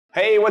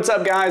Hey, what's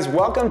up guys?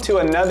 Welcome to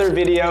another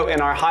video in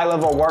our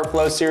high-level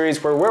workflow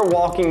series where we're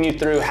walking you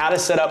through how to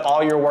set up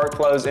all your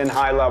workflows in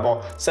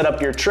high-level. Set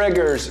up your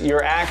triggers,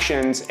 your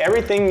actions,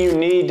 everything you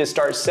need to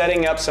start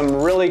setting up some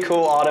really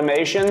cool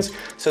automations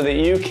so that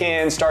you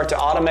can start to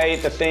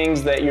automate the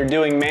things that you're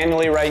doing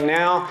manually right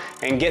now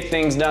and get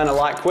things done a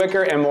lot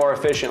quicker and more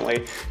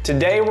efficiently.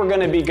 Today we're going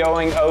to be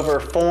going over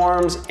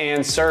forms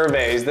and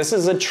surveys. This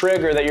is a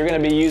trigger that you're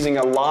going to be using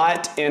a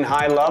lot in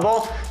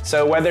high-level.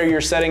 So whether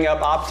you're setting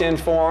up opt-in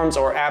forms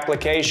or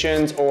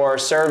applications or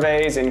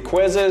surveys and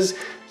quizzes,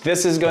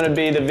 this is going to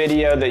be the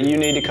video that you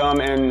need to come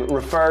and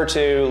refer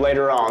to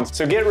later on.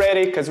 So get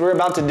ready because we're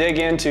about to dig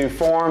into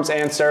forms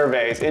and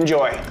surveys.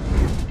 Enjoy.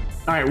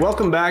 All right,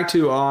 welcome back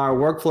to our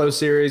workflow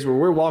series where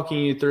we're walking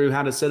you through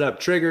how to set up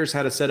triggers,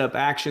 how to set up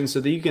actions so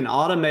that you can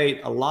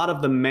automate a lot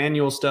of the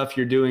manual stuff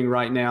you're doing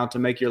right now to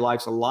make your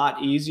lives a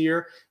lot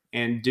easier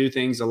and do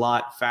things a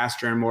lot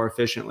faster and more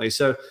efficiently.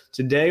 So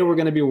today we're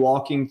going to be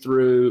walking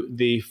through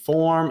the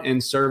form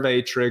and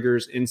survey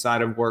triggers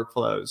inside of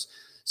workflows.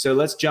 So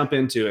let's jump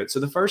into it. So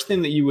the first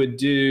thing that you would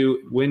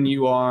do when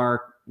you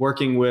are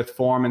working with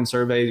form and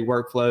survey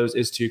workflows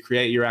is to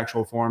create your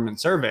actual form and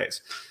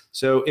surveys.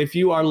 So if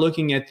you are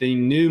looking at the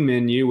new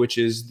menu, which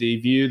is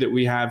the view that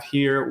we have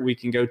here, we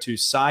can go to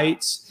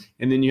Sites,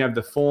 and then you have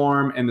the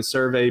form and the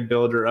survey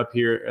builder up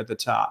here at the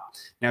top.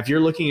 Now, if you're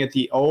looking at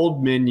the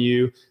old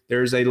menu,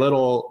 there's a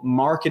little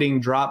marketing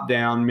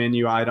drop-down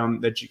menu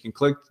item that you can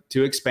click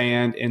to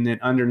expand, and then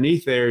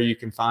underneath there, you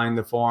can find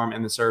the form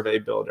and the survey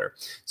builder.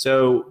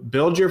 So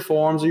build your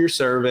forms or your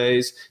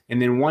surveys,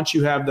 and then once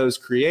you have those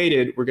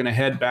created, we're gonna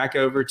head back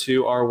over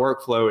to our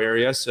workflow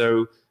area.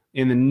 So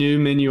in the new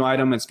menu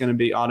item, it's going to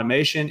be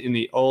automation. In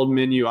the old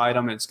menu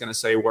item, it's going to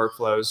say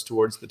workflows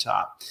towards the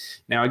top.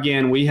 Now,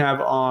 again, we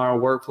have our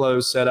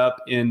workflows set up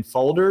in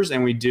folders,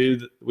 and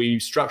we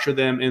structure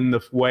them in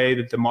the way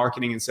that the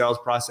marketing and sales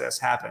process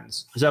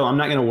happens. So I'm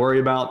not going to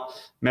worry about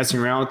messing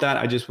around with that.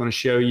 I just want to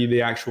show you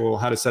the actual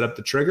how to set up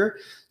the trigger.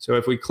 So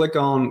if we click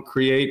on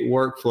Create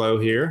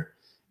Workflow here,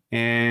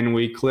 and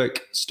we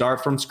click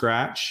Start from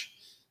Scratch,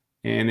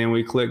 and then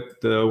we click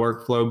the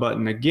workflow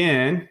button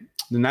again,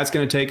 then that's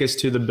going to take us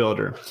to the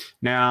builder.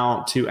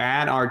 Now, to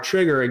add our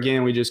trigger,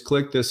 again, we just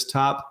click this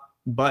top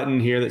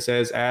button here that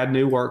says Add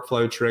New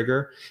Workflow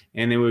Trigger,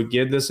 and then we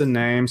give this a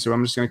name. So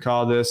I'm just going to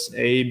call this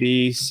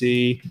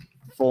ABC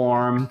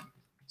Form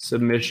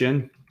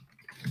Submission.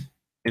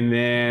 And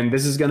then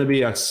this is going to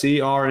be a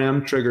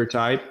CRM trigger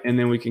type, and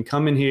then we can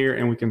come in here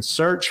and we can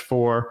search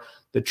for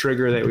the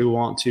trigger that we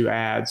want to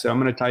add. So I'm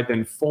going to type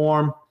in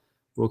form.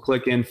 We'll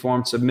click in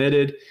form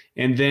submitted,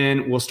 and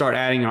then we'll start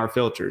adding our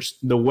filters.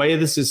 The way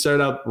this is set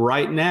up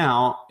right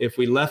now, if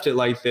we left it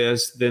like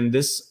this, then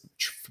this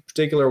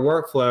particular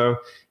workflow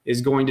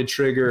is going to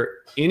trigger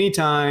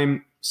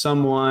anytime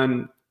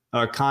someone,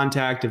 a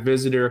contact, a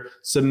visitor,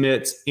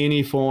 submits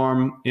any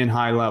form in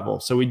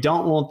high-level. So we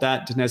don't want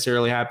that to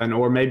necessarily happen,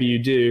 or maybe you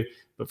do,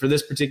 but for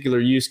this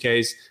particular use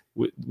case,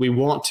 we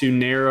want to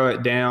narrow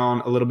it down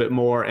a little bit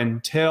more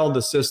and tell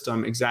the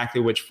system exactly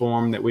which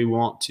form that we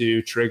want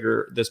to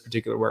trigger this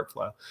particular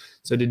workflow.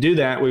 So to do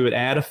that, we would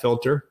add a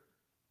filter,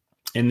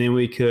 and then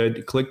we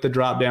could click the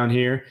drop down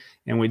here,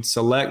 and we'd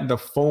select the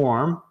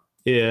form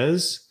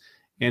is,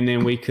 and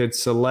then we could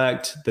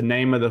select the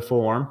name of the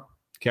form.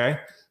 Okay,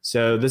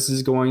 so this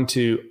is going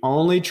to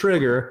only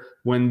trigger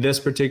when this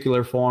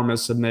particular form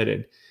is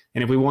submitted.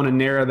 And if we want to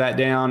narrow that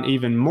down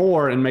even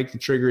more and make the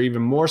trigger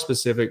even more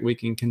specific, we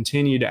can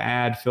continue to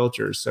add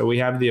filters. So we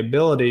have the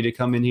ability to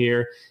come in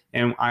here,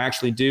 and I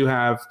actually do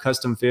have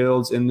custom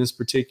fields in this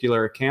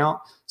particular account.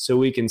 So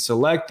we can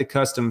select the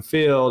custom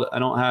field. I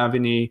don't have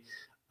any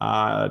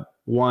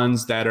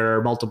ones that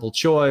are multiple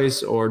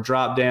choice or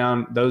drop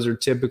down. Those are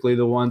typically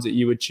the ones that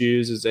you would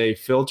choose as a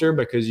filter,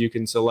 because you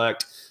can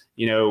select,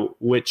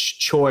 which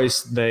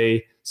choice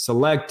they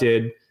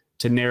selected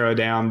to narrow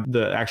down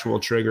the actual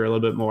trigger a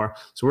little bit more.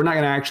 So we're not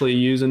going to actually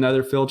use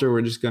another filter.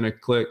 We're just going to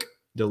click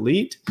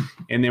delete,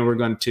 and then we're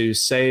going to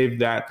save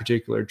that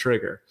particular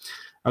trigger.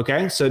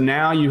 Okay, so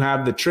now you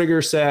have the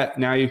trigger set.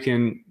 Now you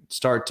can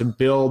start to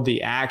build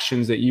the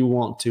actions that you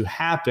want to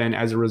happen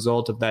as a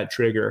result of that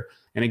trigger.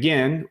 And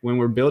again, when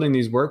we're building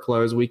these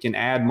workflows, we can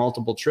add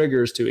multiple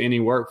triggers to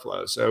any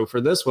workflow. So for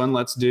this one,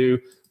 let's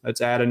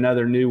add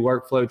another new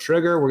workflow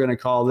trigger. We're going to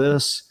call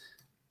this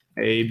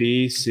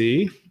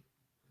ABC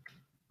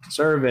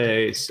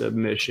Survey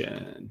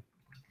Submission.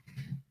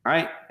 All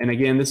right, and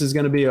again, this is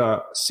going to be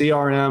a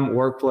CRM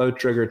workflow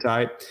trigger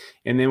type,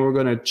 and then we're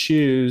going to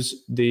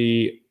choose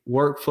the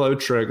workflow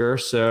trigger.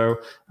 So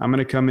I'm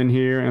going to come in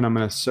here and I'm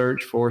going to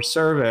search for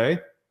survey.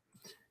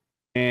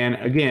 And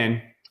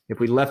again,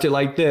 if we left it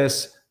like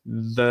this,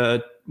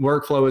 the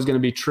workflow is going to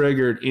be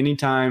triggered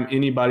anytime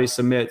anybody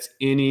submits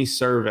any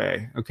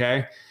survey.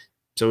 Okay,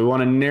 so we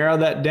want to narrow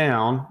that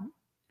down.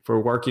 For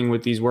working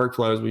with these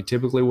workflows, we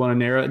typically want to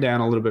narrow it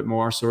down a little bit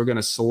more. So we're going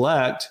to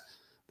select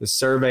the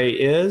survey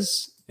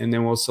is, and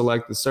then we'll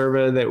select the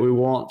survey that we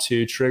want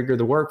to trigger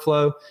the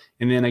workflow.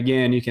 And then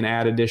again, you can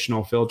add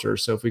additional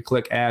filters. So if we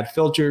click add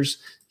filters,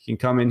 You can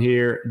come in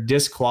here.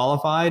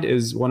 Disqualified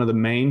is one of the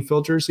main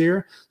filters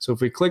here. So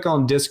if we click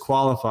on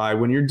disqualified,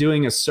 when you're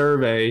doing a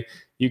survey,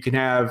 you can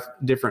have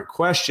different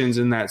questions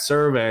in that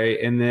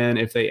survey, and then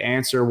if they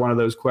answer one of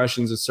those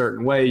questions a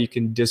certain way, you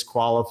can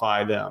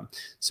disqualify them.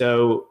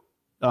 So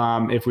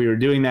if we were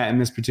doing that in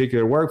this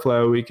particular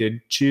workflow, we could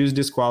choose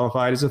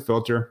disqualified as a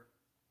filter,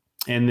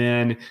 and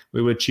then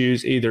we would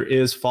choose either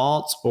is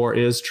false or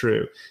is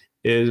true.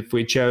 If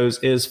we chose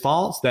is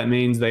false, that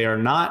means they are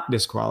not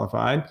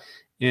disqualified.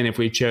 And if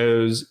we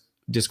chose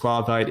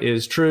disqualified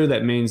is true,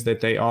 that means that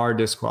they are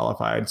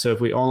disqualified. So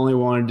if we only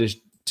wanted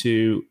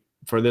to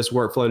for this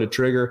workflow to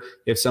trigger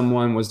if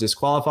someone was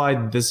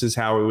disqualified, this is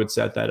how we would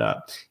set that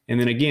up. And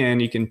then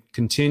again, you can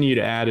continue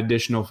to add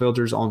additional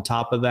filters on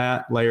top of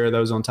that, layer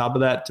those on top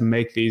of that to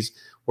make these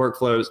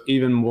workflows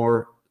even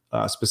more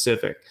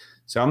specific.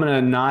 So I'm going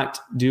to not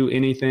do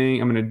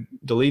anything. I'm going to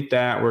delete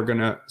that. We're going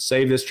to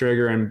save this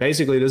trigger. And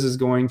basically this is I'm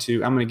going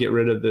to get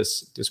rid of this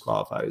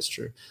disqualified is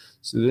true.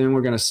 So then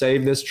we're going to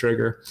save this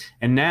trigger.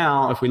 And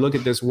now if we look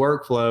at this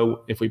workflow,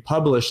 if we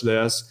publish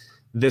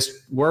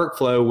this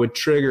workflow would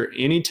trigger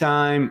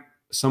anytime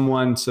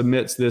someone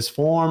submits this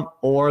form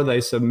or they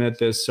submit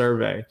this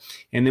survey.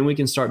 And then we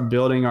can start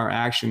building our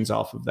actions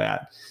off of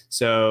that.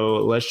 So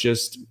let's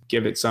just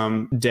give it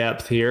some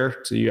depth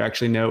here so you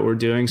actually know what we're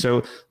doing.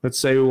 So let's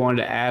say we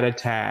wanted to add a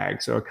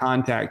tag, so a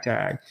contact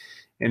tag.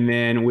 And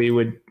then we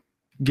would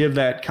give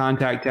that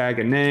contact tag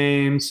a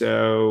name.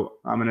 So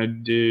I'm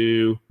going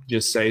to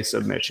just say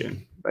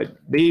submission.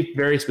 But be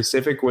very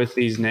specific with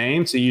these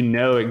names so you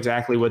know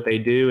exactly what they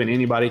do, and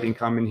anybody can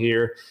come in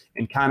here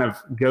and kind of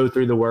go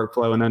through the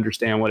workflow and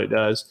understand what it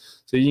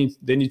does. So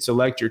then you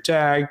select your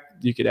tag.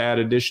 You could add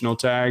additional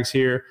tags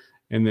here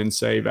and then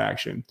save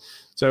action.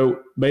 So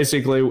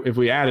basically, if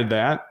we added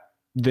that,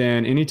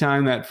 then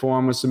anytime that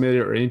form was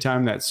submitted or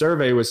anytime that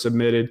survey was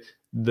submitted,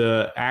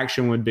 the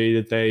action would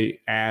be that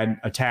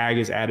a tag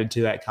is added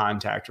to that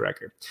contact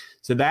record.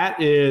 So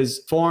that is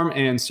form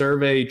and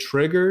survey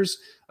triggers.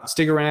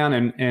 Stick around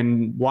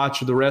and watch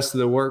the rest of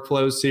the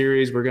workflow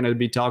series. We're going to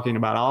be talking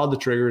about all the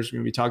triggers. We're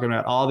going to be talking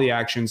about all the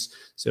actions.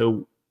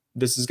 So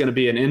this is going to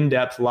be an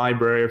in-depth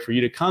library for you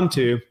to come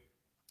to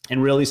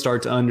and really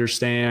start to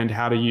understand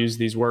how to use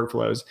these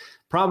workflows.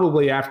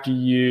 Probably after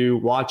you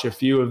watch a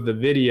few of the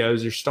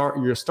videos,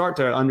 you'll start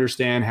to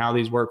understand how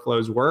these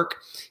workflows work,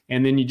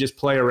 and then you just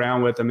play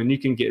around with them, and you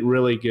can get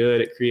really good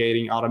at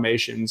creating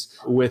automations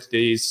with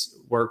these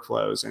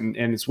workflows. And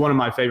it's one of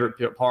my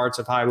favorite parts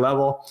of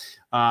HighLevel.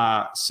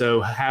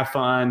 So have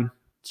fun,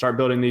 start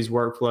building these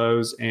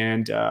workflows,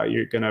 and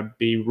you're going to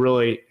be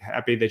really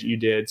happy that you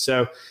did.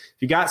 So if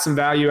you got some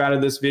value out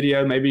of this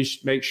video, maybe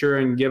make sure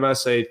and give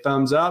us a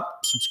thumbs up,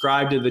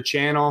 subscribe to the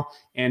channel,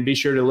 and be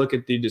sure to look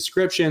at the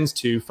descriptions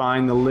to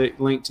find the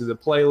link to the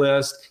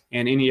playlist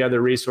and any other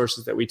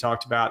resources that we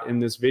talked about in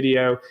this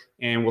video.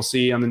 And we'll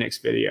see you on the next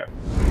video.